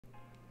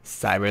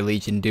Cyber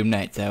Legion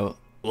DOOMKNIGHT, so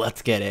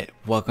let's get it.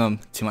 Welcome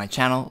to my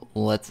channel.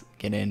 Let's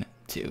get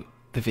into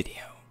the video.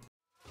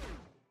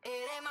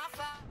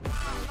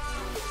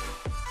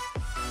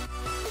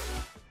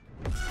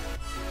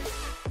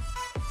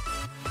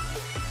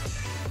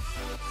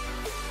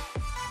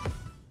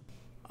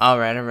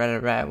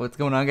 Alright, what's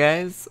going on,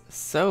 guys?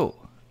 So,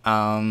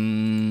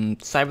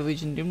 Cyber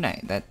Legion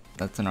DOOMKNIGHT,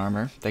 that's an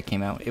armor that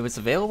came out. It was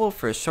available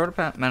for a short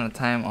amount of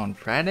time on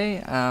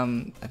Friday.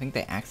 I think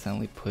they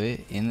accidentally put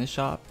it in the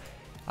shop.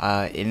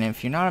 And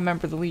if you're not a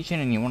member of the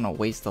Legion and you want to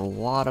waste a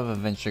lot of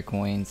adventure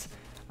coins,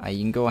 you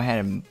can go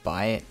ahead and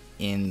buy it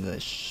in the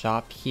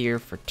shop here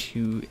for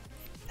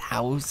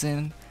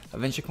 2,000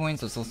 adventure coins.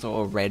 There's also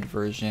a red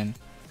version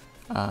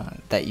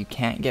that you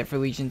can't get for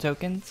Legion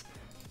tokens,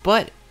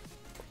 but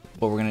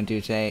what we're going to do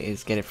today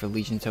is get it for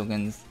Legion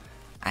tokens.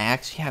 I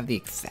actually have the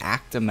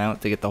exact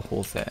amount to get the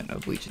whole set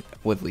of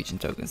Legion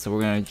tokens. So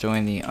we're going to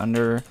join the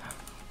Underworld.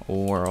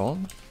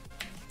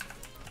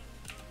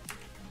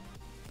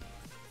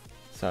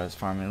 So I was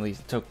farming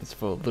Legion tokens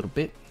for a little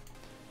bit.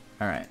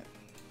 Alright.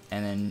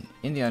 And then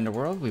in the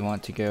Underworld, we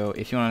want to go,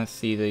 if you want to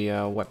see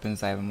the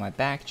weapons I have on my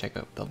back, check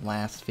out the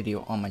last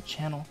video on my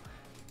channel.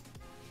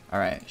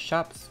 Alright,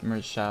 shops,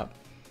 merge shop.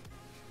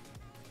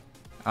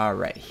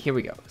 Alright, here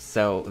we go.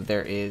 So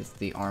there is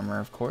the armor,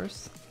 of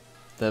course,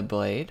 the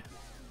blade,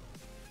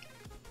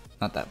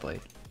 not that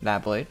blade,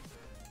 that blade,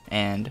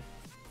 and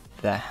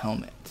the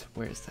helmet.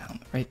 Where's the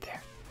helmet? Right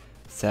there.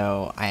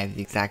 So I have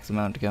the exact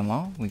amount to get them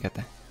all. We got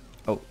the,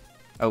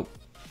 oh,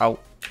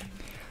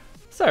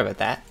 sorry about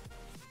that.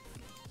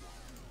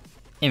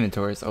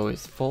 Inventory is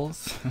always full.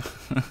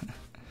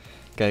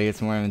 Gotta get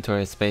some more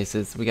inventory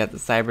spaces. We got the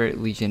Cyber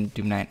Legion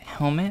DOOMKNIGHT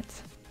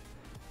helmet.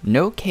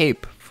 No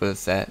cape for the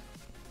set.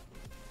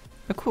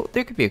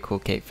 There could be a cool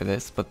cape for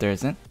this, but there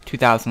isn't.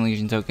 2,000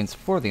 Legion tokens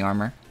for the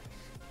armor.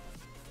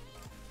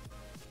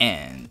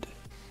 And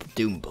the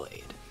Doom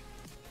Blade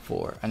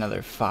for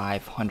another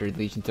 500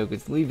 Legion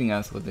tokens, leaving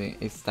us with an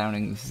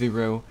astounding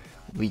 0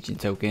 Legion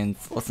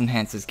tokens. Let's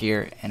enhance this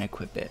gear and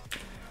equip it.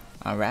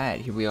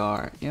 Alright, here we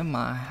are in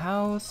my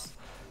house.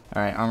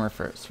 Alright, armor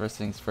first. First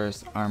things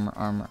first,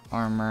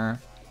 armor.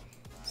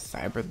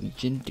 Cyber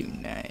Legion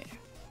DOOMKNIGHT.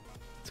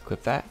 Let's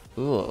equip that.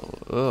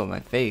 Ooh, my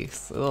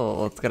face.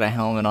 Ooh, let's get a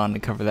helmet on to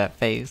cover that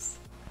face.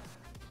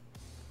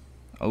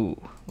 Oh,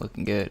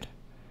 looking good.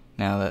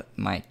 Now that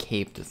my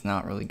cape does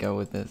not really go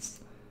with this.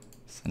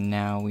 So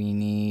now we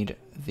need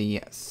the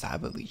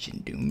Cyber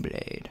Legion Doom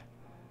Blade.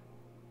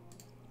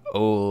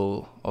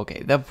 Oh,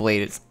 okay, that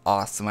blade is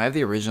awesome. I have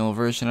the original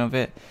version of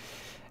it.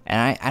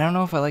 And I don't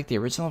know if I like the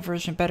original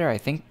version better. I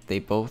think they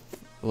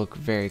both look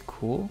very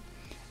cool.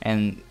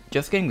 And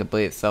just getting the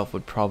blade itself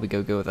would probably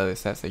go good with other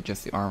sets, like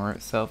just the armor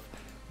itself.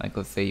 Like,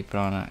 let's say you put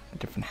on a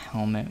different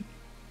helmet.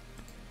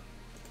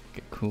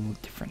 Get a cool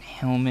different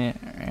helmet,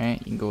 alright?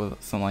 You can go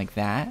with something like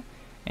that.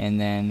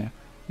 And then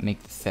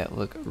make the set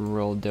look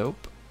real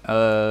dope. We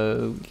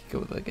could go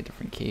with like a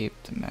different cape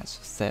to match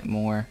the set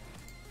more.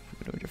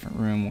 Go to a different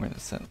room where the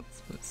set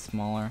looks a bit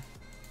smaller.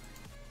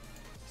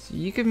 So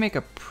you could make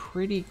a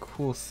pretty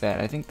cool set.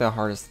 I think the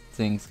hardest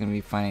thing is going to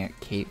be finding a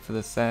cape for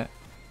the set.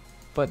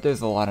 But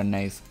there's a lot of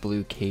nice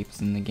blue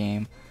capes in the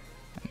game.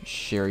 I'm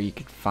sure you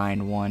could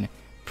find one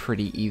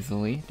pretty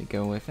easily to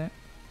go with it.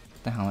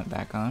 Put the helmet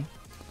back on.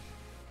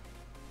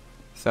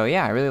 So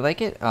yeah, I really like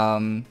it.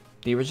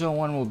 The original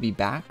one will be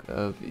back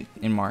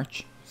in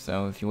March.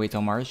 So if you wait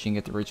till March, you can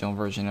get the original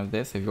version of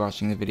this. If you're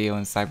watching the video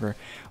and Cyber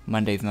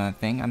Monday's not a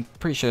thing, I'm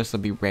pretty sure this will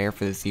be rare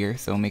for this year.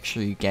 So make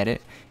sure you get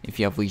it. If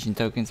you have Legion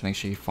tokens, make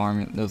sure you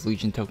farm those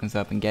Legion tokens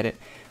up and get it.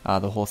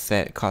 The whole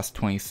set costs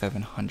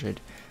 2,700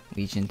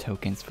 Legion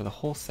tokens for the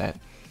whole set,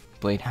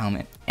 blade,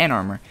 helmet, and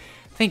armor.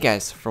 Thank you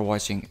guys for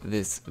watching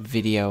this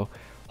video.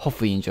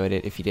 Hopefully you enjoyed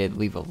it. If you did,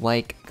 leave a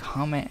like,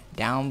 comment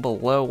down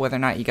below whether or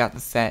not you got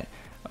the set.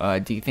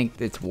 Do you think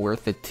it's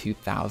worth the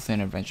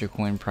 2,000 adventure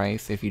coin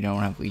price if you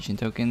don't have Legion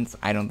tokens?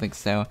 I don't think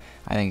so.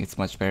 I think it's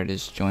much better to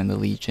just join the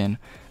Legion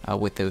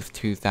with those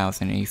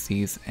 2,000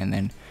 ACs and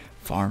then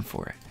farm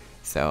for it.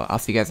 So I'll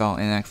see you guys all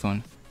in the next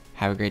one.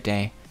 Have a great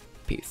day.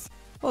 Peace.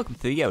 Welcome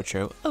to the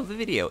outro of the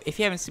video. If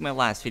you haven't seen my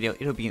last video,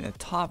 it'll be in the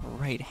top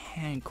right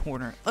hand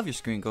corner of your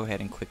screen. Go ahead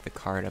and click the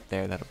card up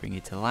there. That'll bring you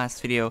to the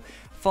last video.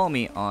 Follow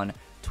me on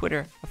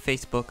Twitter,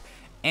 Facebook,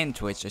 and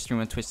Twitch. I stream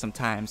on Twitch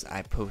sometimes.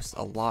 I post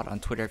a lot on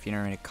Twitter. If you're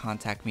not going to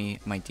contact me,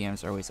 my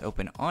DMs are always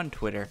open on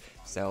Twitter,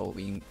 so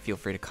you can feel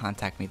free to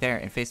contact me there.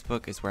 And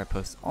Facebook is where I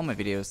post all my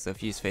videos, so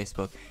if you use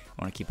Facebook and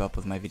want to keep up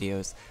with my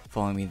videos,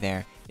 following me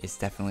there is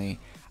definitely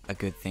a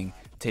good thing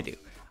to do.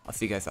 I'll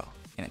see you guys all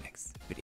in the next video.